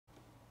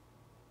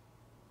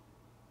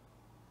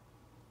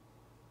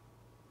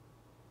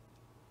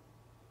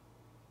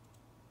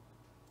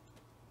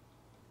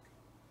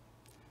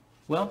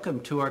Welcome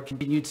to our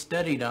continued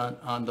study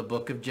on the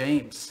book of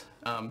James.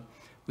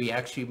 We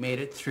actually made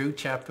it through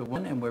chapter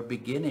 1 and we're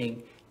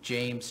beginning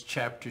James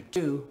chapter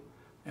 2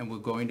 and we're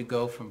going to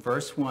go from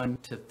verse 1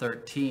 to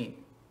 13.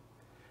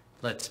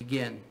 Let's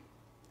begin.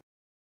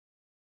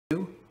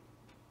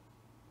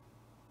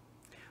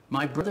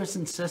 My brothers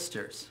and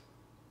sisters,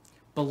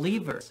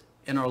 believers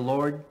in our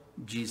Lord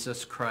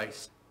Jesus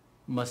Christ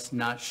must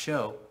not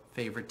show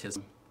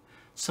favoritism.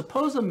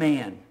 Suppose a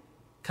man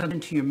comes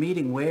into your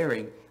meeting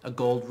wearing a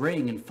gold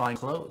ring and fine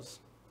clothes,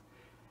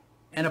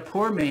 and a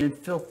poor man in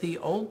filthy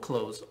old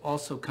clothes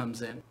also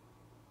comes in.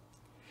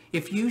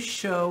 If you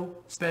show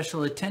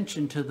special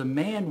attention to the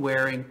man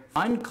wearing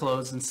fine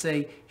clothes and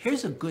say,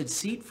 "Here's a good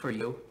seat for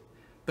you,"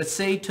 but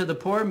say to the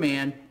poor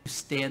man,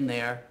 "Stand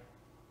there,"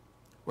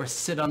 or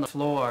 "Sit on the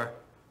floor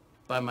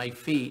by my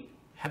feet,"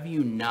 have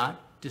you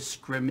not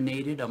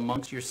discriminated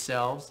amongst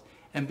yourselves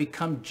and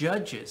become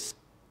judges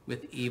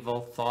with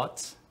evil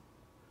thoughts?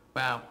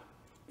 Wow,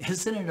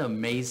 isn't it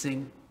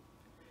amazing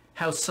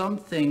how some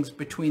things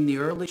between the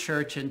early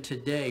church and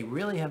today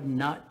really have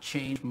not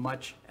changed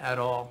much at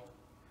all?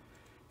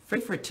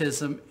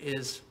 Favoritism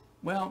is,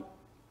 well,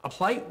 a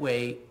polite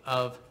way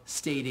of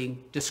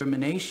stating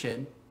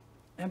discrimination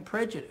and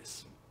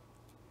prejudice.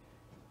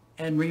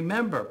 And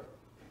remember,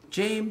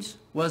 James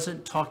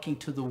wasn't talking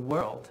to the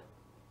world.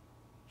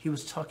 He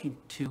was talking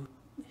to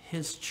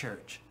his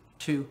church,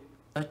 to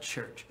the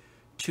church,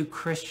 to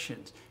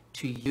Christians,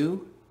 to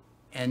you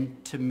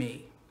and to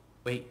me.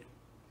 Wait,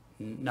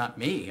 not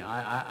me.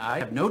 I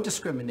have no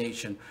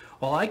discrimination.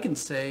 All I can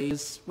say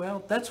is,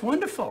 well, that's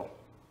wonderful.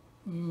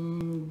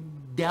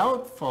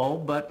 Doubtful,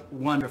 but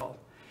wonderful.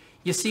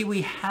 You see,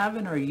 we have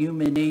in our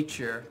human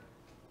nature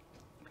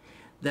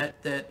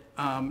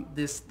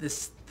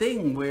this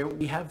thing where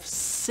we have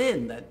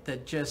sin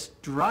that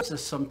just drives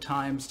us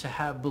sometimes to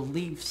have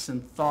beliefs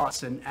and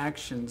thoughts and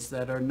actions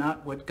that are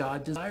not what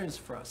God desires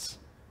for us.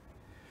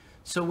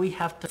 So we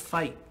have to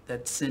fight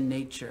that sin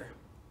nature.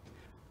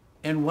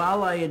 And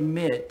while I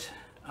admit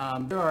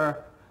there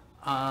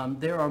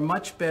are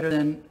much better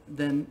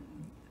than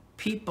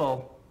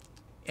people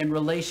and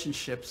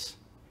relationships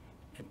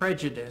and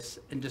prejudice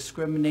and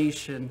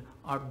discrimination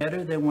are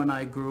better than when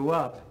I grew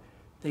up,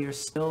 they are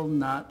still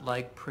not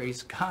like,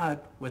 praise God,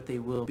 what they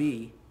will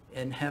be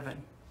in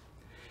heaven.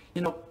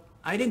 You know,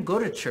 I didn't go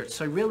to church,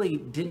 so I really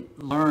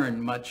didn't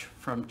learn much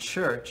from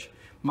church.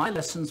 My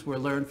lessons were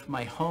learned from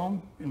my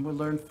home and were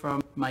learned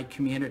from my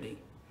community.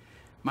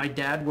 My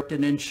dad worked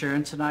in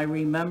insurance, and I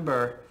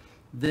remember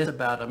this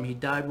about him. He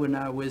died when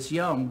I was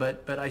young,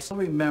 but I still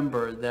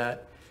remember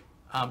that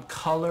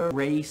color,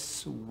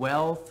 race,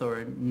 wealth,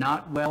 or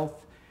not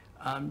wealth,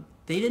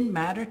 they didn't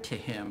matter to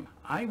him.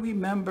 I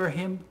remember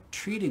him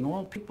treating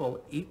all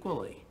people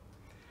equally.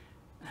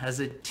 As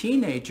a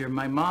teenager,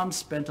 my mom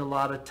spent a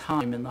lot of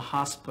time in the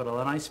hospital,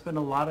 and I spent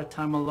a lot of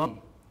time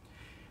alone.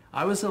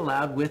 I was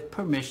allowed, with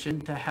permission,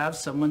 to have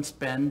someone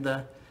spend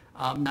the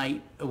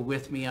night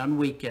with me on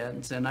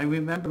weekends. And I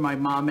remember my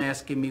mom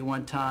asking me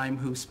one time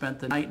who spent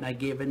the night, and I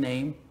gave a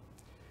name.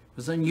 It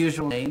was an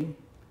unusual name.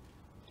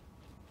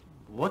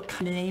 What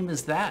kind of name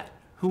is that?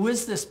 Who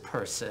is this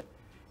person?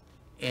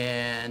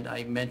 And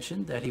I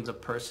mentioned that he was a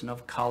person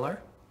of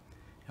color.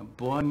 And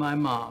boy, my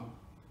mom,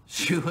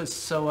 she was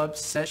so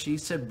upset. She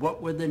said,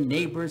 what would the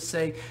neighbors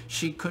say?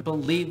 She couldn't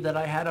believe that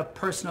I had a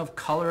person of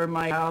color in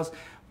my house.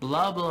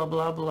 Blah, blah,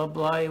 blah, blah,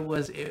 blah. It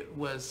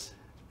was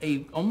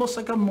almost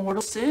like a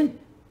mortal sin.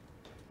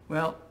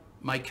 Well,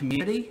 my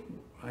community,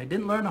 I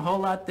didn't learn a whole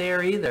lot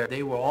there either.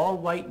 They were all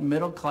white and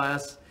middle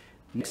class.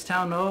 Next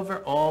town over,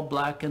 all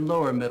black and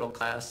lower middle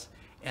class.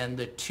 And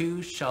the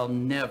two shall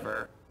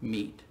never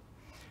meet.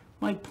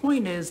 My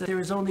point is that there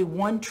is only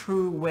one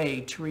true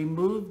way to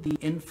remove the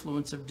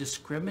influence of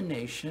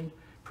discrimination,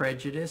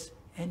 prejudice,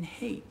 and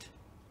hate.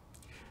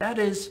 That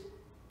is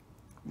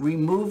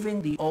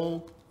removing the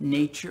old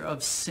nature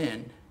of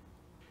sin.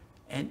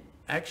 And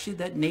actually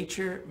that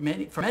nature,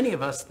 for many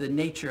of us, the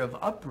nature of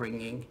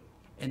upbringing,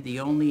 and the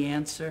only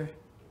answer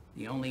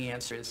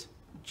is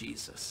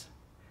Jesus.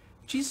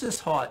 Jesus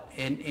taught,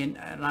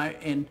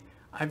 and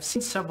I've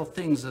seen several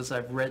things as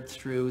I've read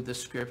through the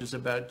scriptures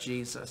about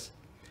Jesus.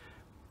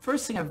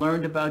 First thing I've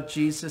learned about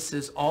Jesus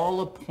is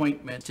all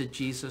appointments to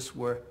Jesus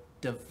were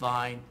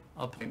divine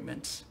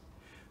appointments.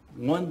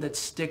 One that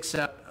sticks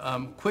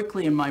out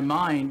quickly in my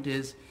mind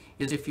is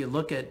if you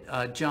look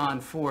at John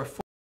 4:4.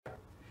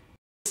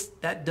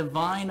 That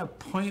divine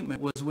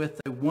appointment was with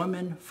a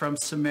woman from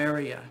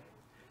Samaria.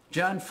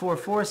 John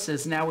 4:4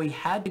 says, now he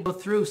had to go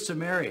through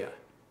Samaria.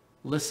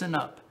 Listen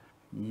up.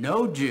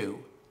 No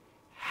Jew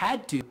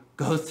had to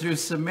go through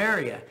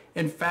Samaria.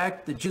 In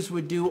fact, the Jews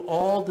would do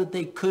all that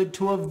they could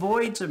to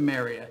avoid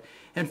Samaria.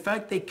 In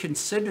fact, they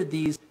considered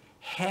these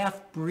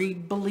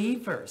half-breed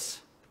believers,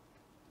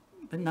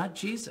 but not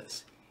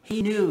Jesus.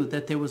 He knew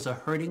that there was a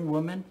hurting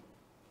woman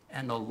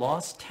and a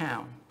lost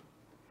town,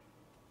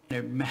 and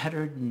it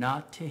mattered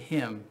not to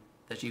him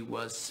that she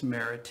was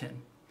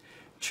Samaritan.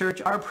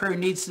 Church, our prayer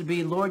needs to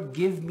be, Lord,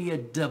 give me a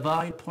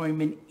divine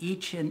appointment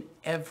each and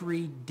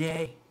every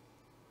day.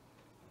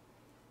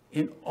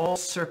 in all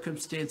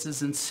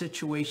circumstances and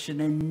situation,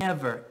 and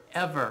never,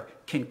 ever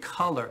can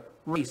color,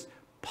 race,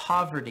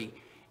 poverty,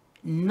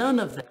 none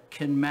of that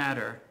can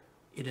matter.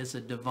 It is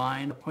a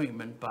divine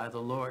appointment by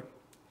the Lord.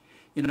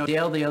 You know,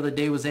 Dale the other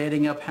day was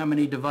adding up how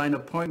many divine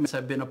appointments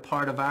have been a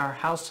part of our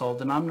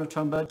household. And I'm not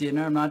talking about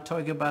dinner. I'm not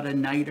talking about a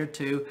night or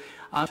two.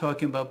 I'm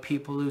talking about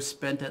people who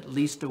spent at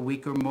least a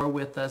week or more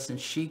with us. And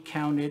she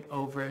counted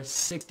over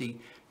 60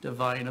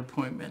 divine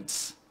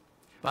appointments.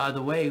 By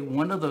the way,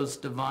 one of those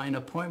divine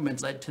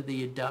appointments led to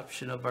the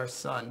adoption of our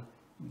son,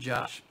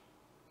 Josh.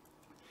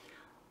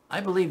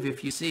 I believe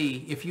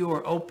if you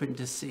are open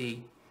to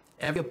see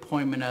every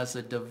appointment as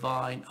a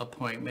divine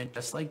appointment,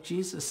 just like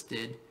Jesus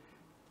did,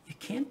 you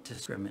can't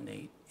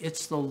discriminate.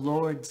 It's the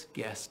Lord's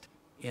guest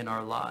in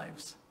our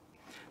lives.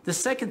 The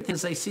second thing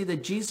is I see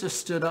that Jesus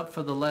stood up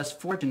for the less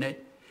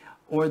fortunate,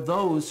 or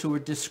those who were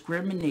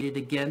discriminated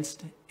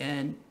against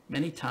and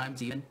many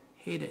times even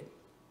hated.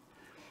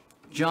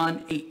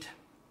 John 8,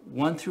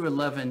 1 through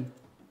 11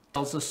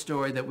 tells a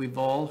story that we've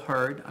all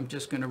heard. I'm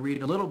just going to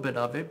read a little bit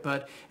of it,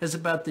 but it's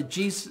about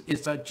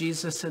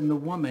Jesus and the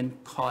woman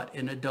caught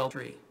in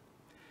adultery.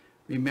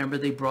 Remember,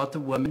 they brought the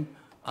woman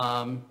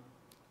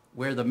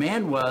where the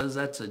man was.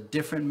 That's a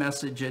different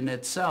message in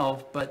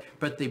itself, but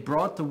they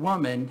brought the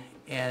woman,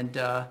 and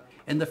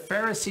the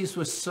Pharisees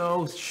were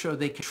so sure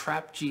they could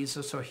trap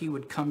Jesus or he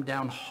would come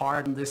down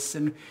hard on this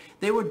sin.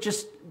 They were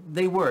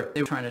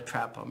trying to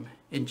trap him.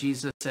 And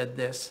Jesus said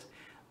this,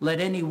 "Let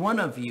any one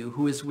of you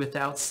who is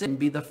without sin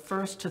be the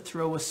first to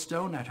throw a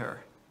stone at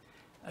her."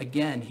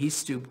 Again, he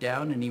stooped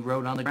down and he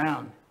wrote on the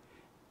ground.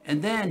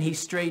 And then he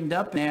straightened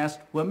up and asked,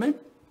 "Woman,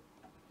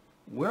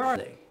 where are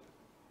they?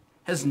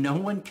 Has no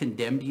one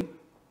condemned you?"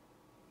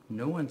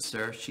 "No one,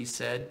 sir," she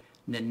said.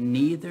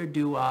 "Neither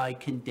do I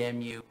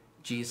condemn you,"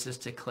 Jesus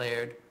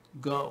declared.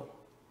 "Go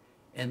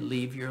and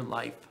leave your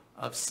life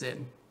of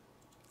sin."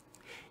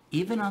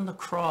 Even on the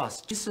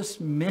cross, Jesus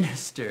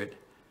ministered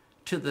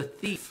to the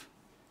thief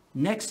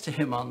next to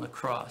him on the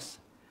cross.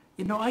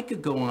 You know, I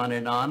could go on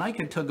and on. I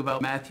could talk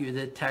about Matthew,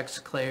 the tax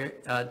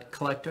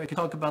collector. I could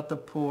talk about the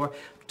poor,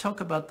 talk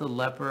about the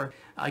leper.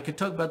 I could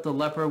talk about the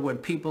leper when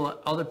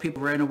other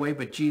people ran away,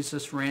 but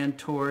Jesus ran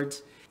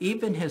towards.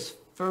 Even his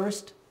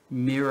first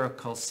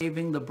miracle,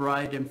 saving the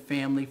bride and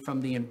family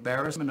from the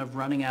embarrassment of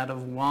running out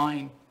of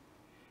wine.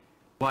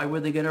 Why were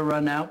they going to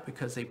run out?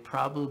 Because they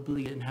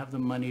probably didn't have the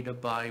money to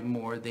buy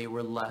more. They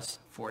were less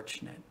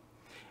fortunate.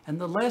 And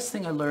the last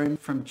thing I learned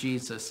from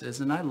Jesus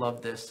is, and I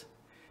love this,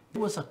 it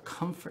was a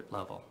comfort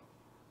level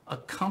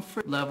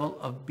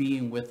of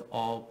being with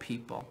all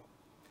people.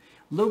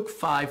 Luke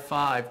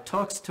 5:5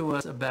 talks to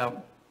us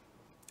about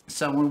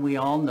someone we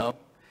all know,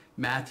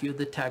 Matthew,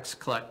 the tax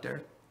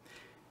collector.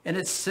 And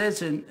it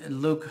says in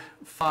Luke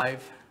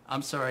 5,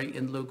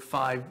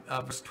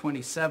 verse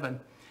 27,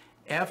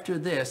 after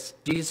this,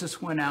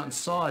 Jesus went out and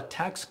saw a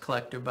tax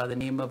collector by the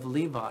name of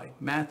Levi,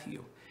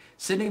 Matthew,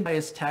 sitting by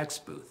his tax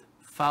booth.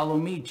 "Follow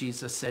me,"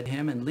 Jesus said to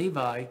him, and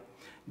Levi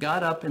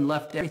got up and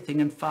left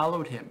everything and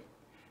followed him.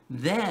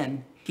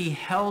 Then he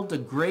held a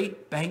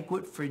great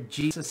banquet for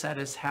Jesus at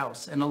his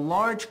house, and a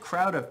large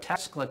crowd of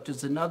tax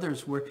collectors and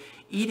others were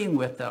eating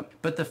with them.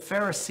 But the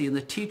Pharisee and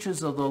the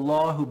teachers of the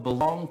law who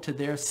belonged to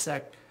their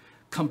sect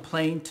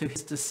complained to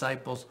his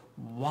disciples,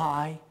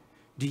 "Why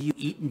do you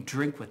eat and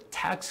drink with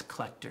tax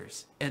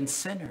collectors and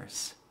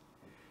sinners?"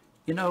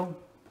 You know,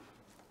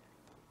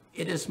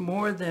 it is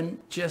more than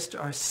just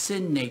our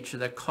sin nature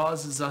that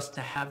causes us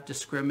to have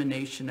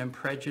discrimination and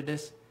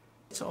prejudice.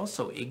 It's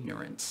also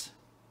ignorance.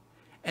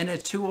 And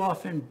it's too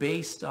often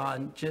based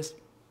on just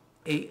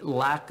a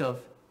lack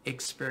of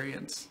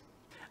experience.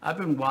 I've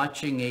been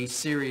watching a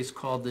series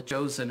called The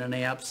Chosen, and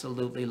I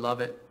absolutely love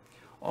it.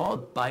 All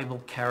the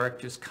Bible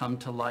characters come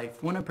to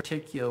life. One in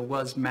particular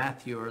was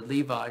Matthew, or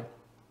Levi.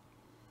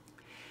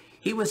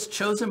 He was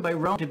chosen by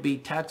Rome to be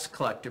tax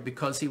collector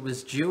because he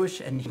was Jewish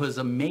and he was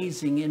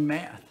amazing in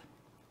math.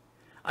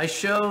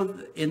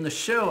 In the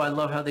show, I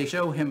love how they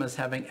show him as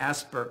having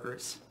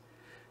Asperger's.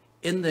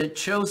 In The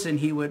Chosen,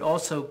 he would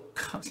also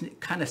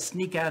kind of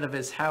sneak out of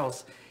his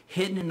house,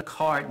 hidden in a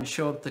cart, and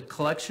show up at the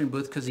collection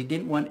booth because he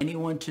didn't want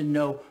anyone to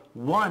know,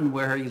 one,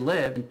 where he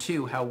lived, and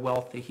two, how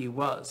wealthy he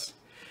was.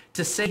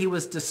 To say he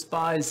was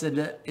despised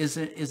is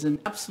an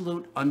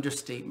absolute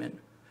understatement.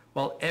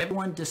 While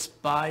everyone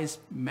despised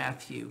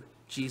Matthew,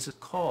 Jesus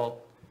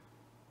called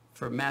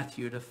for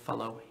Matthew to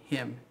follow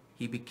him.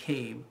 He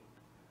became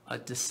a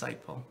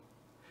disciple.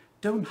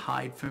 Don't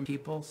hide from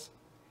people.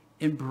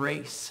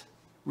 Embrace.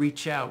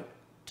 Reach out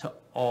to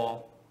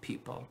all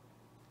people.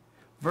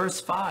 Verse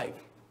 5,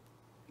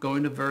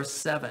 going to verse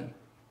 7.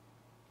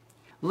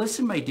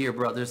 Listen, my dear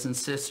brothers and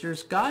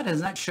sisters, God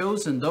has not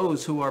chosen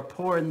those who are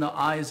poor in the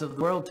eyes of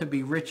the world to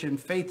be rich in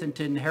faith and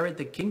to inherit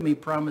the kingdom he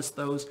promised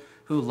those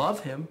who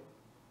love him.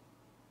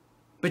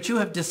 But you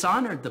have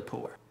dishonored the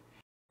poor.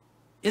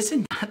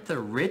 Isn't that the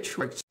rich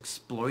who are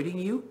exploiting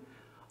you?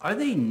 Are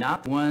they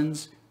not the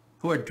ones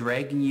who are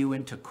dragging you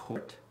into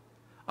court?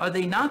 Are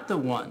they not the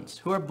ones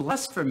who are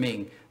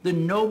blaspheming the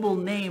noble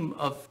name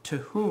of to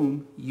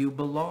whom you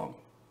belong?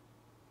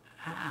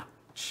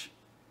 Ouch.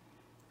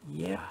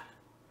 Yeah,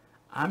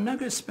 I'm not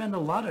going to spend a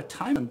lot of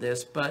time on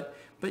this, but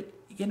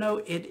you know,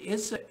 it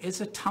is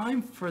a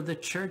time for the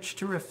church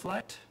to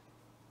reflect.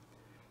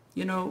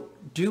 You know,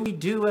 do we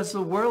do as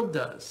the world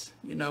does?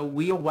 You know,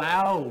 we are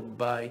wowed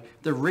by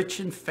the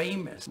rich and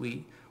famous.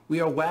 We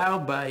are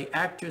wowed by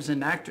actors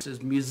and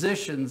actresses,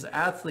 musicians,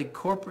 athletes,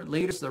 corporate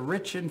leaders, the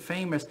rich and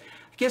famous.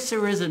 I guess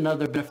there is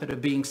another benefit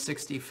of being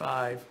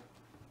 65.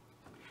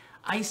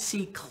 I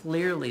see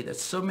clearly that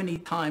so many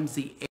times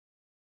the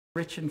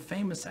rich and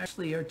famous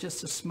actually are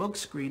just a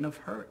smokescreen of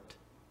hurt.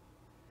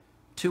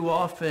 Too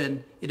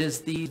often, it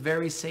is these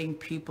very same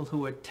people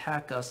who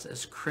attack us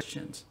as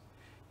Christians.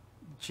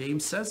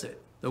 James says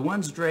it. The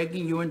ones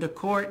dragging you into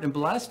court and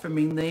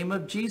blaspheming the name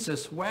of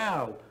Jesus.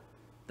 Wow,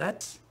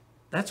 that's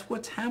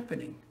what's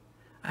happening.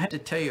 I have to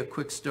tell you a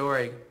quick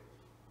story.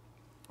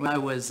 When I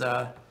was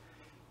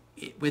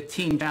with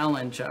Teen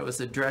Challenge, I was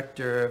the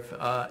director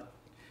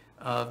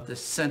of the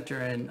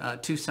center in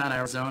Tucson,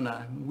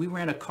 Arizona. We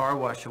ran a car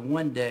wash, and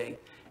one day,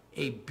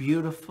 a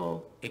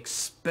beautiful,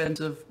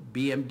 expensive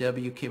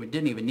BMW came. It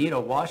didn't even need a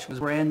wash. It was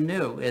brand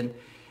new.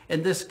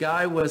 And this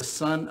guy was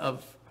son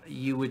of,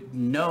 you would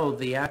know,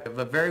 the actor, of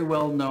a very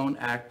well-known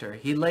actor.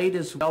 He laid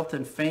his wealth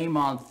and fame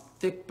on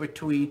thick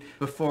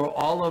before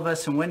all of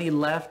us. And when he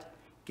left,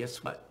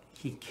 guess what?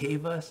 He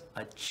gave us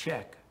a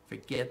check.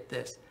 Forget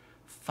this,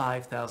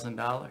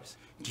 $5,000.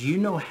 Do you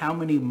know how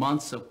many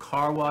months of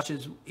car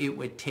washes it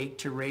would take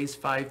to raise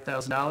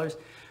 $5,000?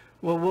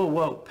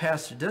 Whoa,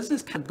 Pastor, doesn't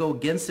this kind of go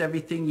against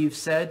everything you've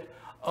said?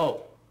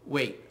 Oh,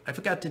 wait, I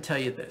forgot to tell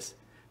you this.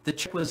 The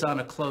check was on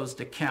a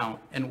closed account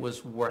and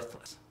was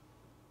worthless.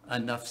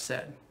 Enough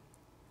said.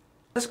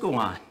 Let's go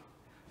on.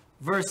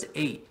 Verse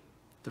 8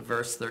 to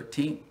verse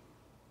 13.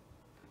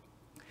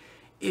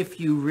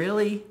 If you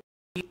really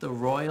keep the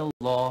royal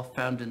law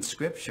found in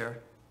Scripture,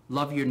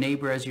 love your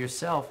neighbor as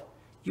yourself,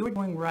 you are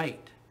doing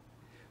right.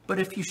 But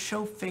if you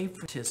show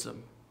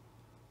favoritism,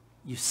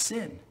 you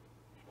sin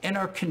and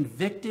are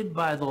convicted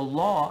by the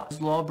law as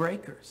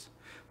lawbreakers.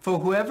 For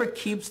whoever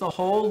keeps the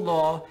whole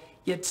law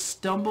yet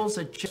stumbles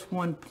at just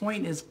one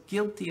point is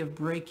guilty of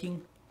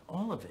breaking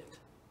all of it.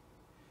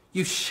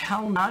 You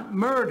shall not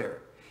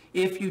murder.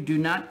 If you do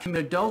not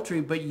commit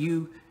adultery, but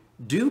you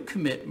do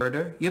commit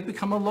murder, you have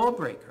become a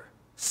lawbreaker.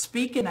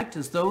 Speak and act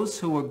as those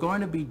who are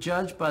going to be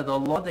judged by the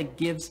law that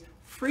gives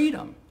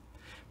freedom.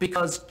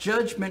 Because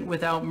judgment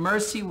without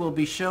mercy will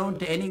be shown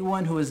to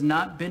anyone who has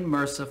not been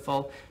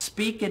merciful.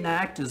 Speak and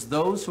act as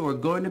those who are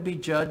going to be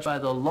judged by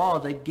the law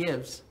that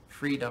gives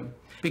freedom.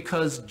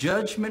 Because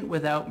judgment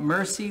without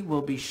mercy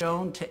will be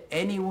shown to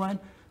anyone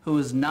who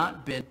has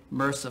not been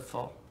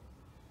merciful.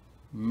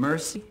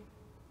 Mercy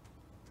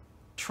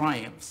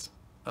triumphs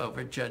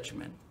over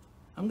judgment.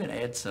 I'm going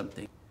to add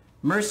something.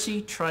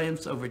 Mercy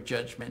triumphs over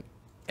judgment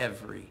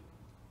every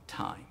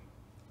time.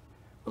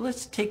 Well,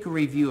 let's take a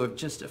review of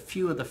just a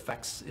few of the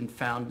facts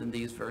found in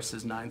these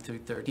verses 9 through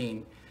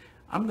 13.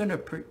 I'm going to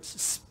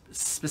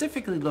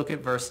specifically look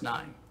at verse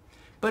 9.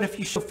 But if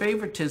you show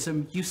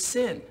favoritism, you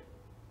sin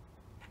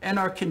and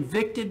are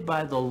convicted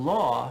by the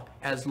law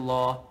as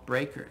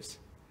lawbreakers.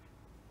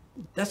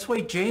 That's why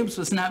James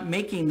was not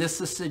making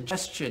this a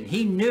suggestion.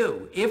 He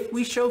knew if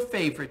we show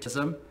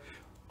favoritism,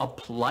 a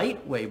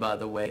polite way, by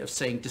the way, of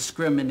saying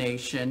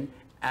discrimination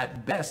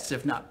at best,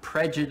 if not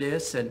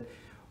prejudice, and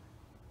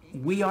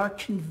we are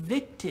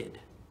convicted,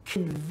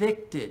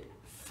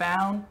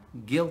 found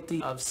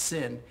guilty of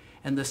sin.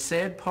 And the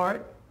sad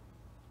part,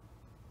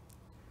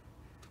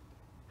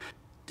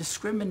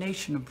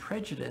 discrimination and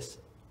prejudice,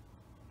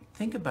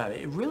 think about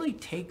it, it really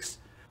takes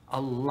a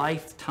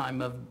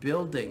lifetime of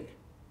building.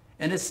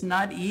 And it's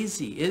not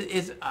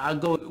easy. I'll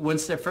go one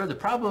step further,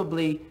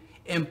 probably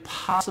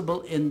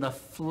impossible in the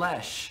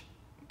flesh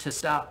to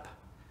stop.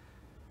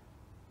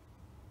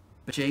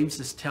 But James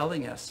is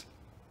telling us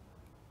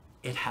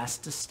it has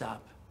to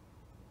stop.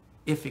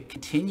 If it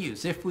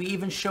continues, if we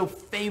even show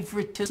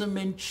favoritism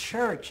in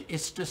church,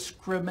 it's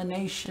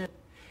discrimination.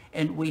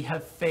 And we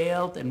have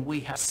failed and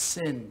we have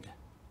sinned.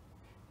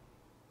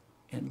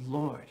 And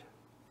Lord,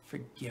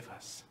 forgive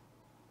us.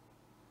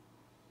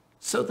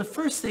 So the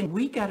first thing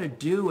we got to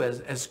do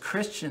as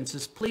Christians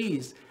is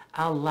please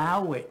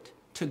allow it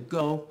to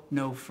go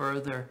no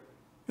further.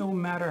 No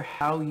matter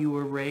how you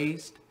were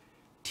raised,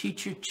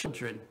 teach your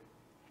children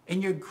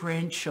and your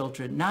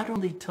grandchildren not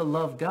only to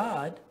love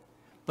God,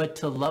 but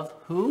to love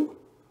who?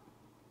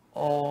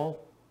 All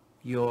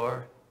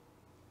your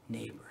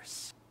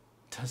neighbors.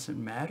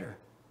 Doesn't matter.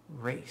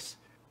 Race,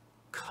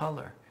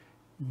 color,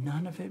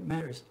 none of it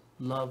matters.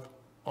 Love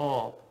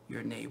all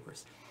your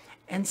neighbors.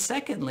 And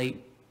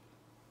secondly,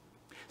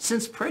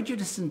 since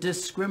prejudice and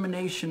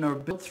discrimination are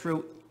built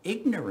through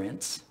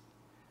ignorance,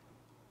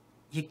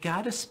 you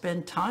got to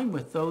spend time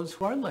with those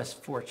who are less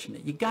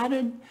fortunate. You got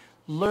to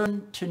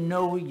learn to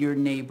know your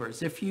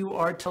neighbors. If you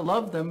are to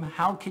love them,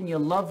 how can you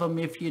love them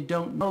if you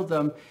don't know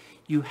them?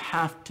 You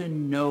have to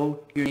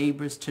know your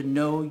neighbors. To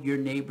know your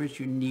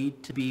neighbors, you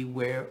need to be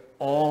where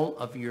all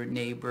of your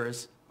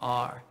neighbors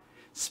are.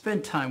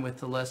 Spend time with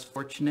the less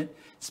fortunate.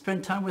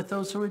 Spend time with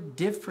those who are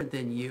different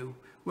than you.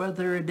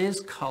 whether it is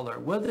color,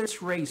 whether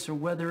it's race, or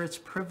whether it's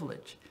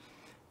privilege.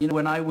 You know,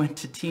 when I went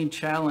to Teen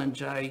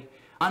Challenge, I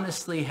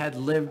honestly had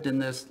lived in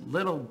this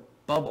little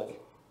bubble,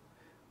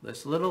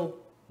 this little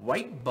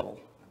white bubble,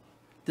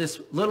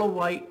 this little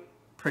white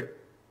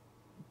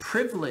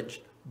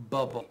privileged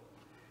bubble.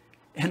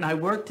 And I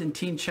worked in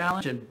Teen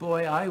Challenge, and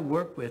boy, I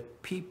worked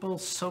with people,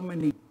 so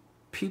many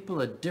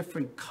people of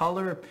different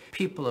color,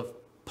 people of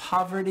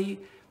poverty.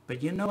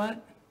 But you know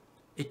what?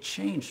 It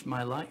changed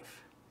my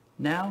life.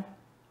 Now,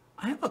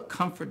 I have a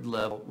comfort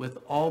level with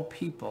all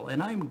people,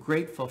 and I'm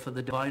grateful for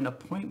the divine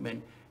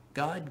appointment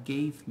God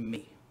gave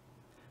me.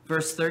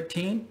 Verse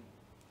 13,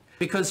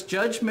 because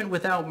judgment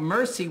without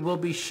mercy will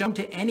be shown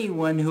to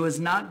anyone who has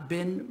not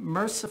been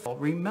merciful.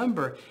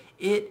 Remember,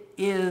 it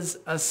is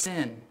a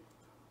sin.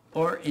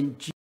 Or in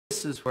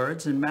Jesus'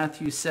 words in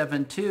Matthew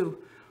 7:2,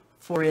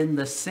 for in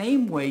the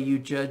same way you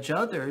judge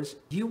others,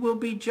 you will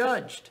be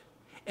judged.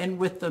 And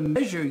with the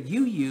measure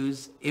you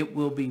use, it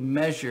will be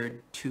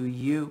measured to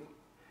you.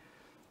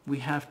 We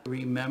have to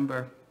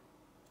remember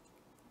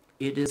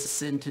it is a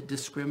sin to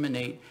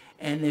discriminate.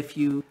 And if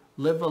you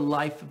live a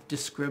life of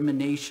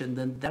discrimination,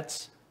 then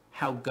that's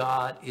how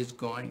God is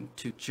going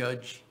to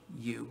judge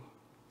you.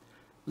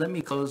 Let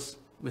me close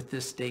with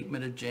this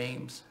statement of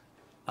James.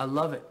 I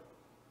love it.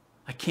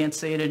 I can't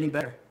say it any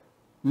better.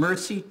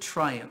 Mercy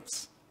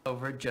triumphs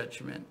over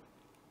judgment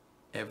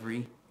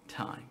every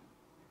time.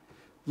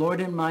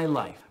 Lord, in my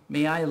life,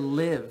 may I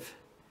live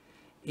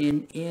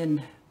in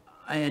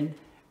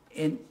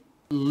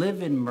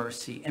live in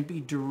mercy and be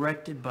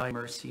directed by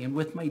mercy. And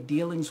with my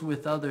dealings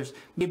with others,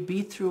 may it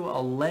be through a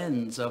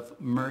lens of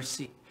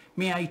mercy.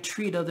 May I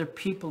treat other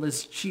people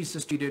as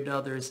Jesus treated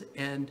others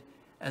and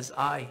as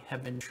I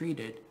have been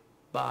treated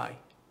by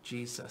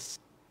Jesus.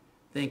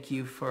 Thank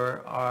you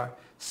for our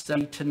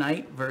study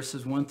tonight,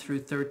 verses 1 through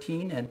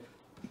 13. And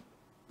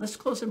let's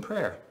close in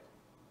prayer.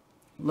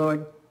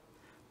 Lord,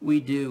 we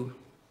do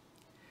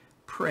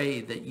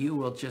pray that you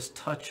will just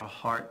touch our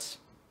hearts.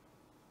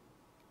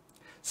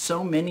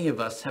 So many of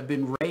us have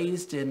been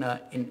raised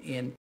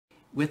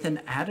with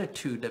an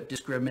attitude of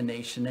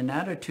discrimination, an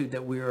attitude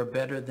that we are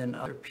better than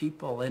other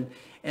people.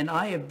 And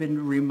I have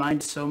been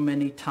reminded so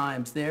many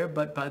times, there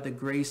but by the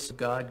grace of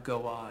God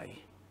go I.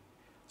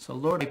 So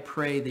Lord, I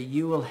pray that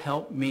you will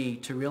help me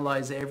to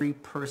realize every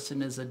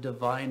person is a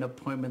divine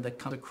appointment that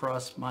comes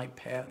across my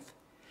path.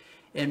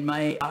 And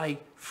may I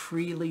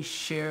freely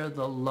share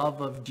the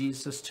love of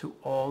Jesus to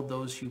all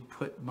those you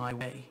put my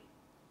way.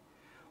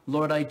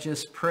 Lord, I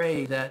just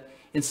pray that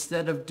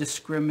instead of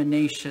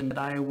discrimination, that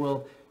I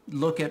will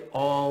look at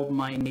all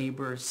my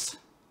neighbors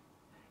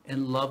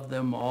and love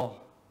them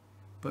all.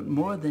 But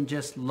more than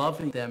just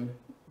loving them,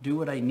 do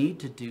what I need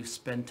to do,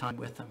 spend time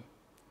with them.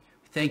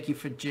 Thank you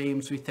for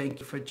James. We thank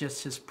you for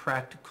just his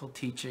practical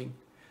teaching.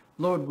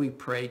 Lord, we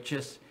pray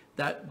just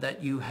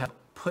that you have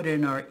put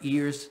in our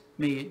ears,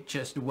 may it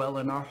just dwell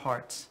in our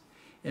hearts.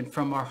 And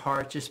from our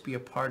heart, just be a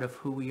part of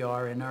who we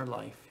are in our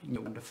life. In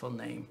your wonderful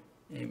name,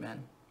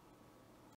 amen.